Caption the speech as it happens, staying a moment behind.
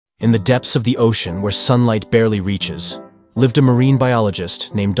In the depths of the ocean where sunlight barely reaches, lived a marine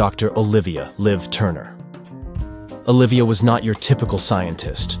biologist named Dr. Olivia Liv Turner. Olivia was not your typical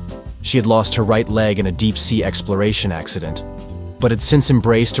scientist. She had lost her right leg in a deep-sea exploration accident, but had since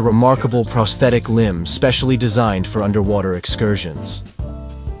embraced a remarkable prosthetic limb specially designed for underwater excursions.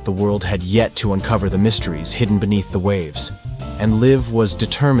 The world had yet to uncover the mysteries hidden beneath the waves, and Liv was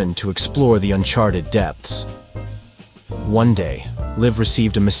determined to explore the uncharted depths. One day, Liv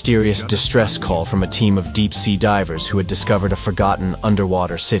received a mysterious distress call from a team of deep-sea divers who had discovered a forgotten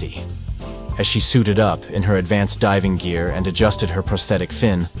underwater city. As she suited up in her advanced diving gear and adjusted her prosthetic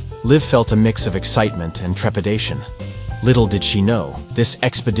fin, Liv felt a mix of excitement and trepidation. Little did she know, this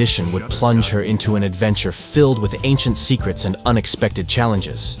expedition would plunge her into an adventure filled with ancient secrets and unexpected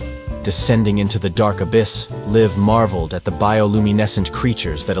challenges. Descending into the dark abyss, Liv marveled at the bioluminescent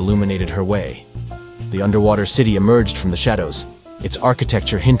creatures that illuminated her way. The underwater city emerged from the shadows, its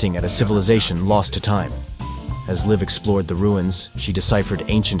architecture hinting at a civilization lost to time. As Liv explored the ruins, she deciphered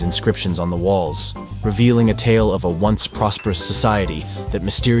ancient inscriptions on the walls, revealing a tale of a once prosperous society that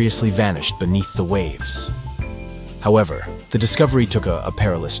mysteriously vanished beneath the waves. However, the discovery took a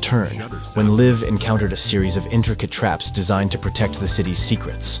perilous turn when Liv encountered a series of intricate traps designed to protect the city's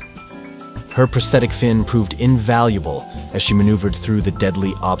secrets. Her prosthetic fin proved invaluable as she maneuvered through the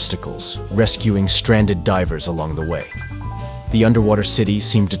deadly obstacles, rescuing stranded divers along the way. The underwater city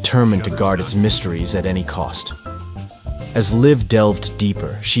seemed determined to guard its mysteries at any cost. As Liv delved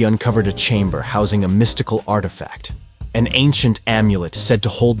deeper, she uncovered a chamber housing a mystical artifact, an ancient amulet said to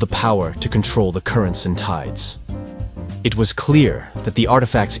hold the power to control the currents and tides. It was clear that the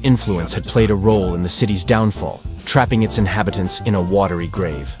artifact's influence had played a role in the city's downfall, trapping its inhabitants in a watery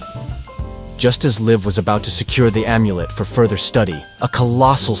grave. Just as Liv was about to secure the amulet for further study, a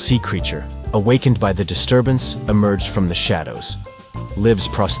colossal sea creature, awakened by the disturbance, emerged from the shadows. Liv's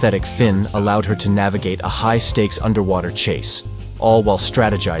prosthetic fin allowed her to navigate a high-stakes underwater chase, all while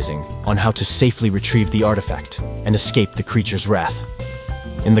strategizing on how to safely retrieve the artifact and escape the creature's wrath.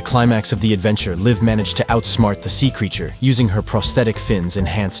 In the climax of the adventure, Liv managed to outsmart the sea creature using her prosthetic fin's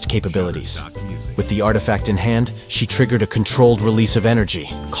enhanced capabilities. With the artifact in hand, she triggered a controlled release of energy,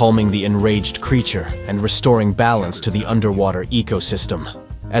 calming the enraged creature and restoring balance to the underwater ecosystem.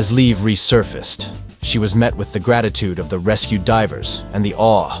 As Liv resurfaced, she was met with the gratitude of the rescued divers and the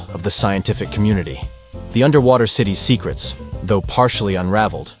awe of the scientific community. The underwater city's secrets, though partially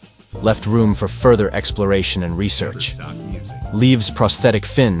unraveled, left room for further exploration and research. Liv's prosthetic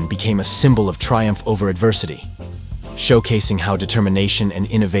fin became a symbol of triumph over adversity, showcasing how determination and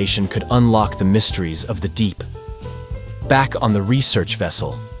innovation could unlock the mysteries of the deep. Back on the research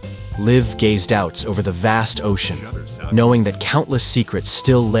vessel, Liv gazed out over the vast ocean, knowing that countless secrets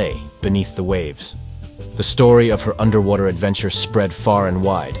still lay beneath the waves. The story of her underwater adventure spread far and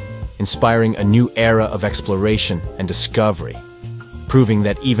wide, inspiring a new era of exploration and discovery, proving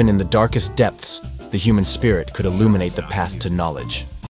that even in the darkest depths, the human spirit could illuminate the path to knowledge.